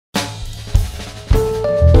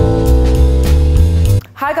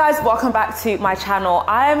Hi guys, welcome back to my channel.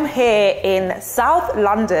 I'm here in South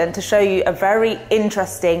London to show you a very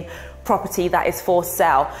interesting property that is for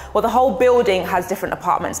sale. Well, the whole building has different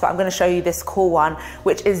apartments, but I'm going to show you this cool one,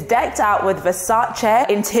 which is decked out with Versace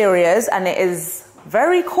interiors, and it is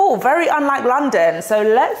very cool, very unlike London. So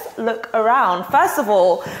let's look around. First of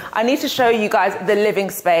all, I need to show you guys the living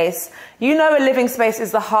space. You know, a living space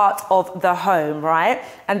is the heart of the home, right?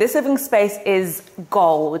 And this living space is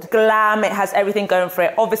gold, glam. It has everything going for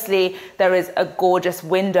it. Obviously, there is a gorgeous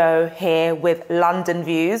window here with London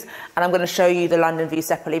views. And I'm going to show you the London view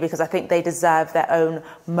separately because I think they deserve their own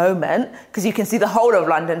moment, because you can see the whole of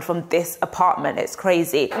London from this apartment. It's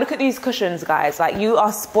crazy. Look at these cushions, guys. Like, you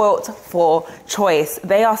are spoilt for choice.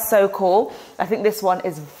 They are so cool. I think this one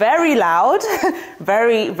is very loud,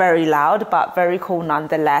 very, very loud, but very cool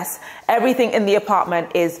nonetheless. Everything in the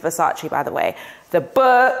apartment is Versace, by the way. The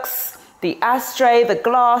books, the ashtray, the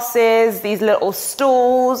glasses, these little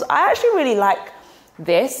stools. I actually really like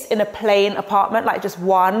this in a plain apartment, like just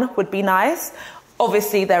one would be nice.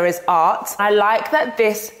 Obviously there is art. I like that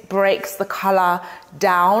this breaks the color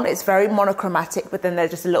down. It's very monochromatic, but then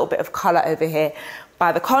there's just a little bit of color over here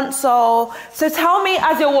by the console. So tell me,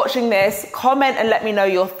 as you're watching this, comment and let me know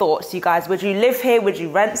your thoughts, you guys. Would you live here? Would you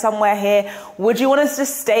rent somewhere here? Would you want to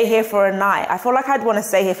just stay here for a night? I feel like I'd want to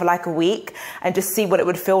stay here for like a week and just see what it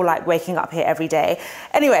would feel like waking up here every day.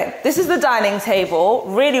 Anyway, this is the dining table.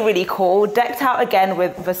 Really, really cool. Decked out again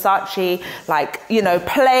with Versace, like, you know,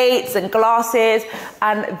 plates and glasses.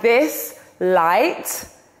 And this light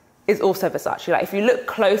is also Versace. Like, if you look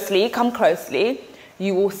closely, come closely,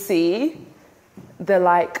 you will see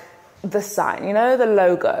the sign, you know, the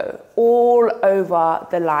logo all over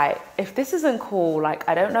the light. If this isn't cool, like,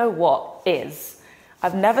 I don't know what is.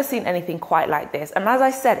 I've never seen anything quite like this. And as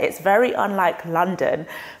I said, it's very unlike London,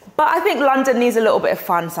 but I think London needs a little bit of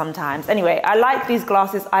fun sometimes. Anyway, I like these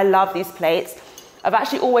glasses. I love these plates. I've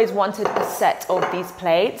actually always wanted a set of these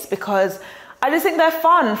plates because I just think they're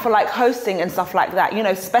fun for like hosting and stuff like that, you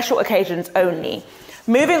know, special occasions only.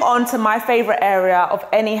 Moving on to my favorite area of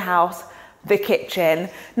any house, the kitchen.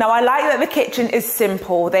 Now, I like that the kitchen is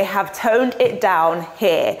simple. They have toned it down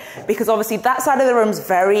here because obviously that side of the room is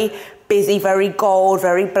very busy, very gold,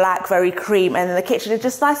 very black, very cream. And then the kitchen is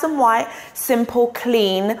just nice and white, simple,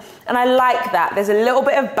 clean. And I like that. There's a little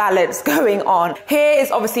bit of balance going on. Here is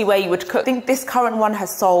obviously where you would cook. I think this current one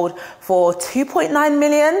has sold for 2.9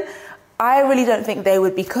 million. I really don't think they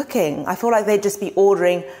would be cooking. I feel like they'd just be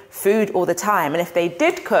ordering food all the time. And if they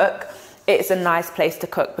did cook, it's a nice place to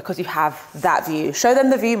cook because you have that view. Show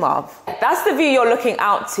them the view, Marv. That's the view you're looking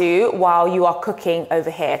out to while you are cooking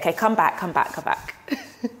over here. Okay, come back, come back, come back.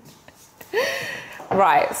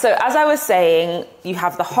 Right, so as I was saying, you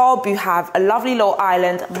have the hob, you have a lovely little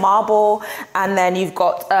island, marble, and then you've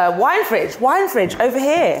got a wine fridge over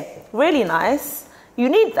here. Really nice. You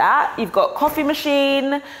need that. You've got coffee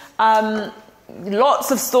machine,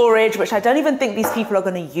 lots of storage, which I don't even think these people are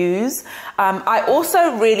going to use. I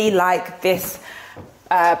also really like this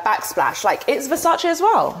backsplash. Like, it's Versace as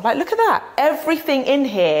well. Like, look at that. Everything in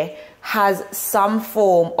here has some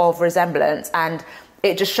form of resemblance and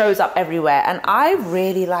it just shows up everywhere. And I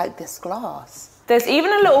really like this glass. There's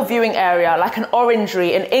even a little viewing area, like an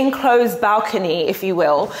orangery, an enclosed balcony, if you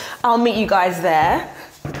will. I'll meet you guys there.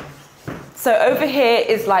 So over here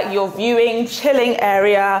is like your viewing, chilling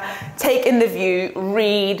area, take in the view,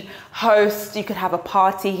 read, host. You could have a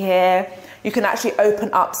party here. You can actually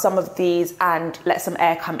open up some of these and let some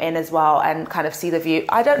air come in as well and kind of see the view.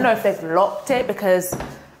 I don't know if they've locked it because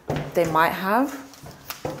they might have.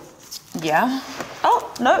 Yeah.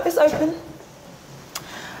 Oh, no, it's open.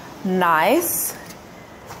 Nice.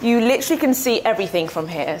 You literally can see everything from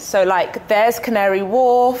here. So like there's Canary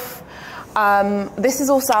Wharf. This is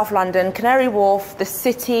all South London, Canary Wharf, the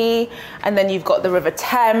city, and then you've got the River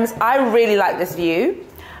Thames. I really like this view.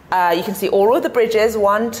 You can see all of the bridges,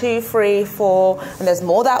 1, 2, 3, 4, and there's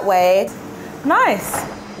more that way. Nice.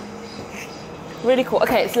 Really cool.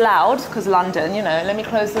 Okay, it's loud because London, you know. Let me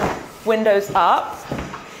close the windows up.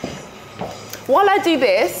 While I do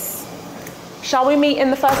this, shall we meet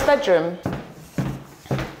in the first bedroom?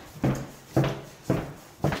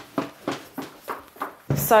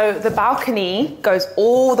 So the balcony goes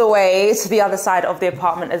all the way to the other side of the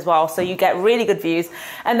apartment as well. So you get really good views.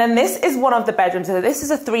 And then this is one of the bedrooms. So this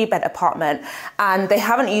is a 3-bed apartment and they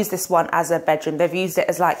haven't used this one as a bedroom. They've used it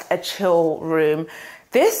as like a chill room.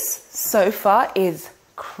 This sofa is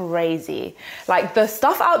crazy. Like, the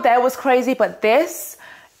stuff out there was crazy, but this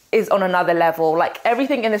is on another level. Like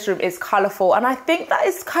everything in this room is colorful, and I think that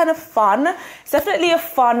is kind of fun. It's definitely a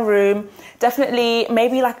fun room, definitely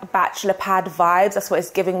maybe like a bachelor pad vibes. That's what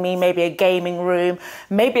it's giving me. Maybe a gaming room,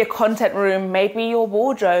 maybe a content room, maybe your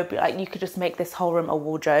wardrobe. Like you could just make this whole room a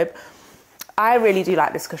wardrobe. I really do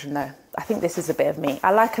like this cushion though. I think this is a bit of me.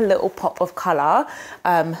 I like a little pop of color,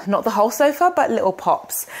 not the whole sofa, but little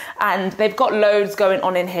pops. And they've got loads going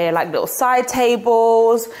on in here, like little side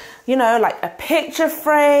tables, you know, like a picture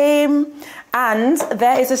frame. And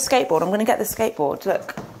there is a skateboard. I'm gonna get the skateboard,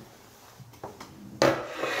 look.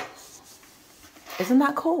 Isn't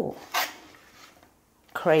that cool?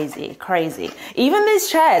 Crazy, crazy. Even these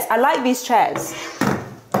chairs, I like these chairs.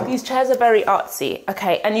 These chairs are very artsy.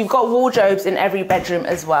 Okay, and you've got wardrobes in every bedroom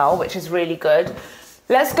as well, which is really good.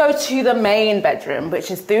 Let's go to the main bedroom,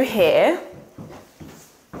 which is through here.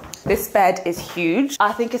 This bed is huge.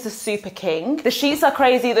 I think it's a super king. The sheets are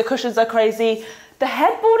crazy, the cushions are crazy. The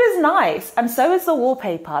headboard is nice, and so is the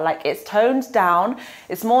wallpaper. Like, it's toned down,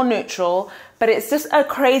 it's more neutral, but it's just a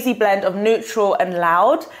crazy blend of neutral and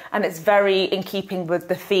loud, and it's very in keeping with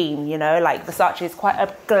the theme, you know? Like, Versace is quite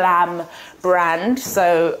a glam brand,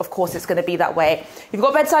 so of course it's gonna be that way. You've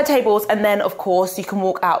got bedside tables, and then of course you can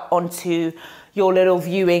walk out onto your little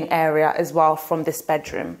viewing area as well from this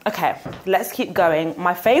bedroom. Okay, let's keep going.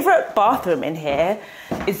 My favorite bathroom in here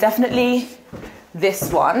is definitely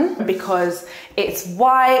this one, because it's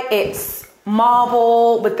white, it's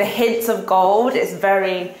marble with the hints of gold. It's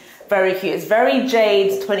very, very cute. It's very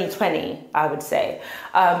Jade's 2020, I would say.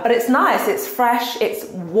 But it's nice, it's fresh, it's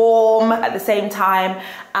warm at the same time,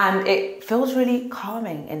 and it feels really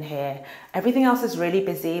calming in here. Everything else is really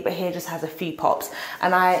busy, but here just has a few pops.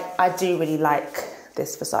 And I do really like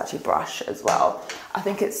this Versace brush as well. I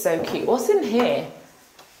think it's so cute. What's in here?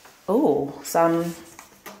 Oh, some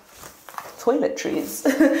toiletries.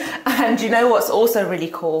 And you know what's also really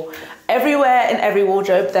cool? Everywhere in every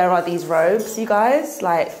wardrobe there are these robes, you guys.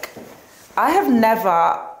 Like, I have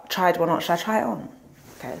never tried one on. Should I try it on?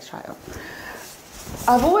 Okay, let's try it on.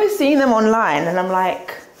 I've always seen them online and I'm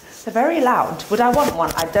like, they're very loud. Would I want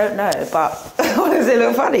one? I don't know, but does it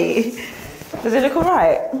look funny? Does it look all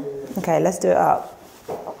right? Okay, let's do it up.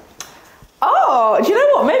 Oh, do you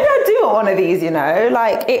know what? Maybe I do want one of these, you know?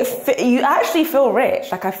 Like, you actually feel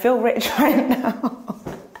rich. Like, I feel rich right now.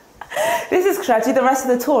 This is, should I do the rest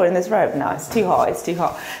of the tour in this robe? No, it's too hot, it's too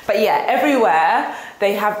hot. But yeah, everywhere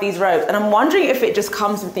they have these robes. And I'm wondering if it just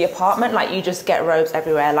comes with the apartment, like you just get robes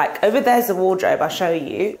everywhere. Like, over there's the wardrobe, I'll show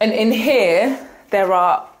you. And in here, there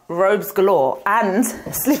are robes galore and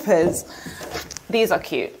slippers. These are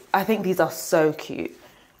cute. I think these are so cute.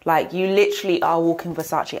 Like, you literally are walking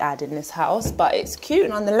Versace ad in this house, but it's cute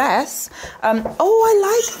nonetheless. Oh,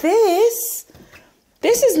 I like this.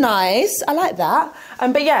 This is nice. I like that.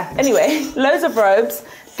 But yeah, anyway, loads of robes.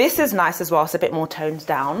 This is nice as well. It's a bit more toned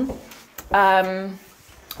down.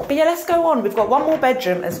 But yeah, let's go on. We've got one more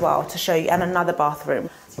bedroom as well to show you, and another bathroom.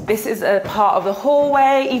 This is a part of the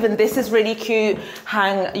hallway. Even this is really cute.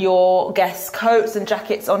 Hang your guests' coats and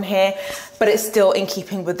jackets on here, but it's still in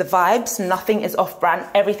keeping with the vibes. Nothing is off-brand.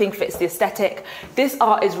 Everything fits the aesthetic. This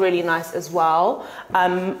art is really nice as well.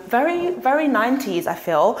 Very, very 90s, I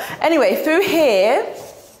feel. Anyway, through here,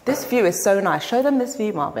 this view is so nice. Show them this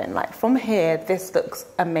view, Marvin. Like, from here, this looks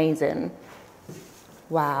amazing.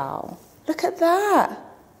 Wow. Look at that.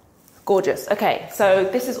 Gorgeous. Okay, so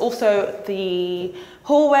this is also the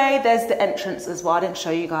hallway. There's the entrance as well. I didn't show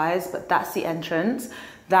you guys, but that's the entrance.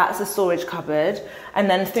 That's a storage cupboard. And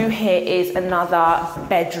then through here is another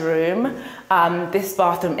bedroom. This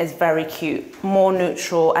bathroom is very cute, more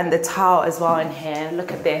neutral, and the tile as well in here.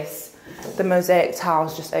 Look at this. The mosaic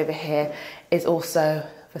tiles just over here is also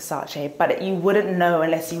Versace, but you wouldn't know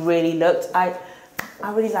unless you really looked. I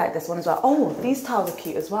really like this one as well. Oh, these tiles are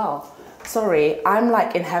cute as well. Sorry, I'm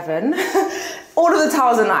like in heaven. All of the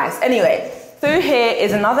tiles are nice. Anyway, through here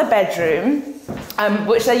is another bedroom,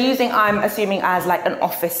 which they're using, I'm assuming, as like an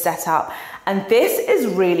office setup. And this is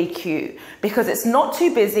really cute because it's not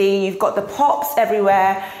too busy. You've got the pops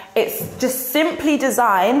everywhere. It's just simply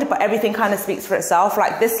designed, but everything kind of speaks for itself.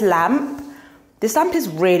 Like this lamp is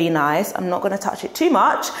really nice. I'm not gonna touch it too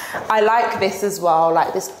much. I like this as well,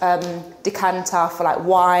 like this decanter for like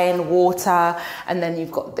wine, water, and then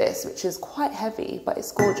you've got this, which is quite heavy, but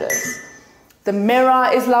it's gorgeous. The mirror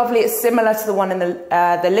is lovely. It's similar to the one in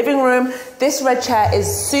the living room. This red chair is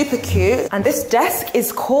super cute, and this desk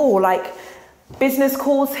is cool. Like, business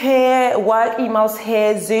calls here, work emails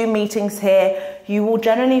here, Zoom meetings here. You will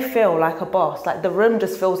generally feel like a boss. Like, the room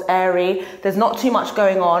just feels airy. There's not too much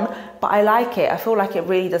going on, but I like it. I feel like it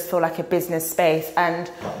really does feel like a business space,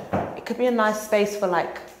 and it could be a nice space for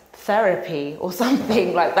like therapy or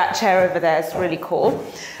something. Like that chair over there is really cool.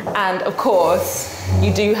 And of course,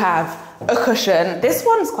 you do have a cushion. This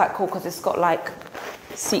one's quite cool because it's got like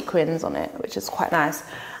sequins on it, which is quite nice.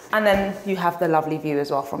 And then you have the lovely view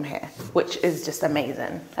as well from here, which is just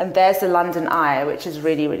amazing. And there's the London Eye, which is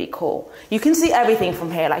really, really cool. You can see everything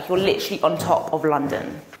from here, like you're literally on top of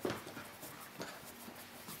London.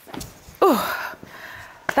 Ooh.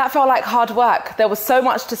 That felt like hard work. There was so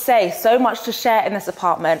much to say, so much to share in this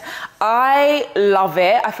apartment. I love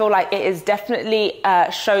it. I feel like it is definitely a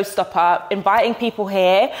showstopper. Inviting people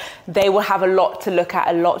here, they will have a lot to look at,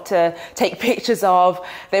 a lot to take pictures of.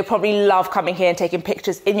 They probably love coming here and taking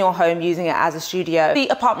pictures in your home, using it as a studio. The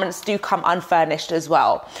apartments do come unfurnished as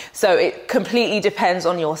well. So it completely depends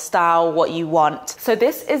on your style, what you want. So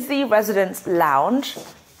this is the residence lounge.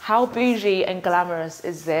 How bougie and glamorous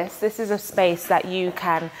is this? This is a space that you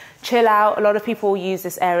can chill out. A lot of people use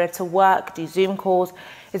this area to work, do Zoom calls.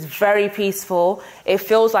 It's very peaceful. It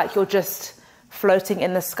feels like you're just floating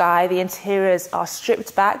in the sky. The interiors are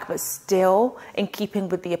stripped back, but still in keeping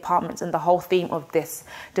with the apartments and the whole theme of this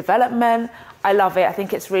development. I love it. I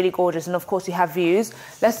think it's really gorgeous. And of course you have views.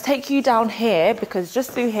 Let's take you down here, because just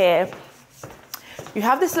through here, you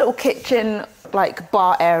have this little kitchen like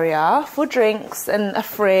bar area for drinks and a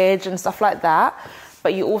fridge and stuff like that,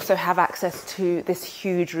 but you also have access to this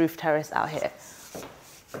huge roof terrace out here.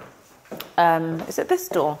 Is it this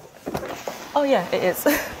door? Oh yeah, it is.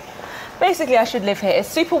 Basically I should live here. It's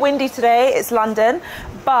super windy today, it's London,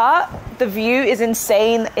 but the view is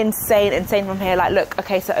insane from here. Like look,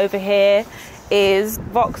 okay, so over here is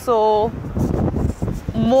Vauxhall,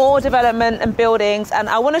 more development and buildings, and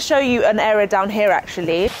I want to show you an area down here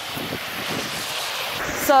actually.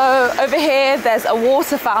 So over here, there's a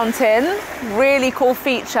water fountain, really cool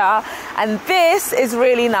feature. And this is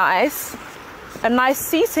really nice. A nice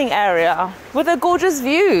seating area with a gorgeous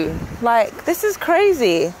view. Like, this is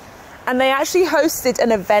crazy. And they actually hosted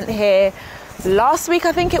an event here last week,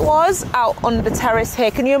 I think it was, out on the terrace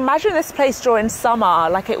here. Can you imagine this place during summer?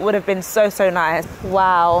 Like, it would have been so nice.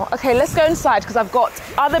 Wow. Okay, let's go inside because I've got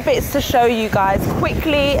other bits to show you guys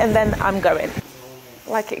quickly and then I'm going.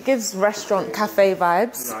 Like it gives restaurant cafe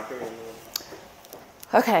vibes.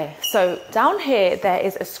 Okay, so down here there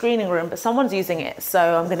is a screening room, but someone's using it.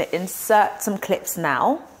 So I'm going to insert some clips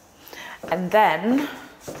now. And then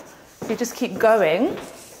if you just keep going,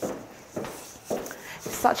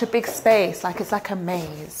 it's such a big space, like it's like a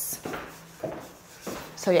maze.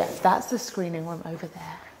 So yeah, that's the screening room over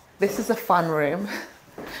there. This is a fun room.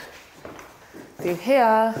 Through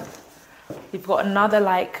here, you've got another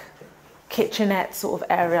like kitchenette sort of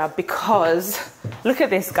area, because look at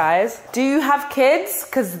this, guys. Do you have kids?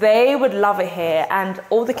 Because they would love it here, and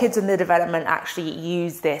all the kids in the development actually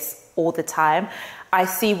use this all the time. I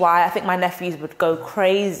see why. I think my nephews would go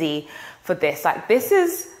crazy for this. Like this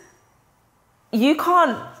is, you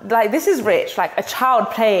can't, like this is rich. Like a child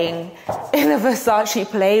playing in a Versace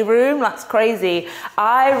playroom, that's crazy.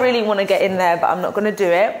 I really want to get in there, but I'm not going to do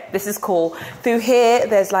it. This is cool. Through here,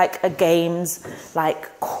 there's like a games,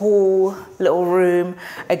 like cool little room.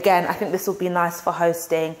 Again, I think this will be nice for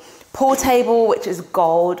hosting. Pool table, which is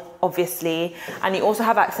gold, obviously. And you also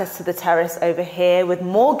have access to the terrace over here with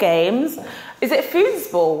more games. Is it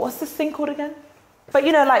foosball? What's this thing called again? But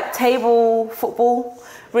you know, like table football,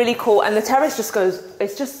 really cool. And the terrace just goes,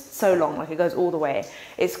 it's just so long, like it goes all the way.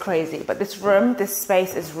 It's crazy. But this room, this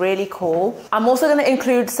space is really cool. I'm also going to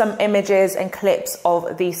include some images and clips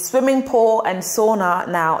of the swimming pool and sauna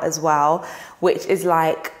now as well, which is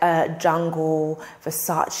like a jungle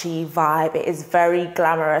Versace vibe. It is very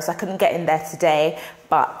glamorous. I couldn't get in there today,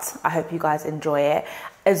 but I hope you guys enjoy it.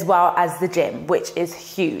 As well as the gym, which is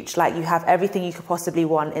huge. Like you have everything you could possibly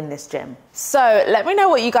want in this gym. So let me know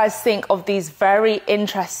what you guys think of these very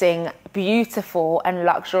interesting, beautiful and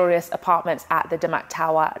luxurious apartments at the Damac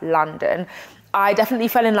Tower, London. I definitely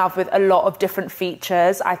fell in love with a lot of different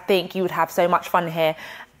features. I think you would have so much fun here,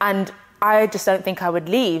 and I just don't think I would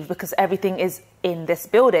leave because everything is in this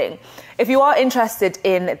building. If you are interested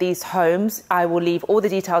in these homes, I will leave all the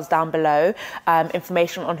details down below,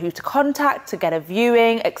 information on who to contact to get a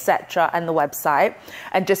viewing, etc., and the website.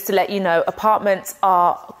 And just to let you know, apartments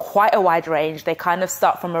are quite a wide range. They kind of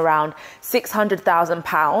start from around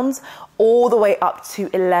 £600,000 all the way up to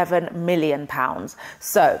 £11 million.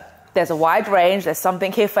 So there's a wide range. There's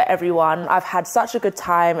something here for everyone. I've had such a good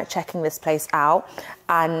time checking this place out,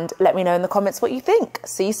 and let me know in the comments what you think.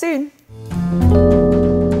 See you soon.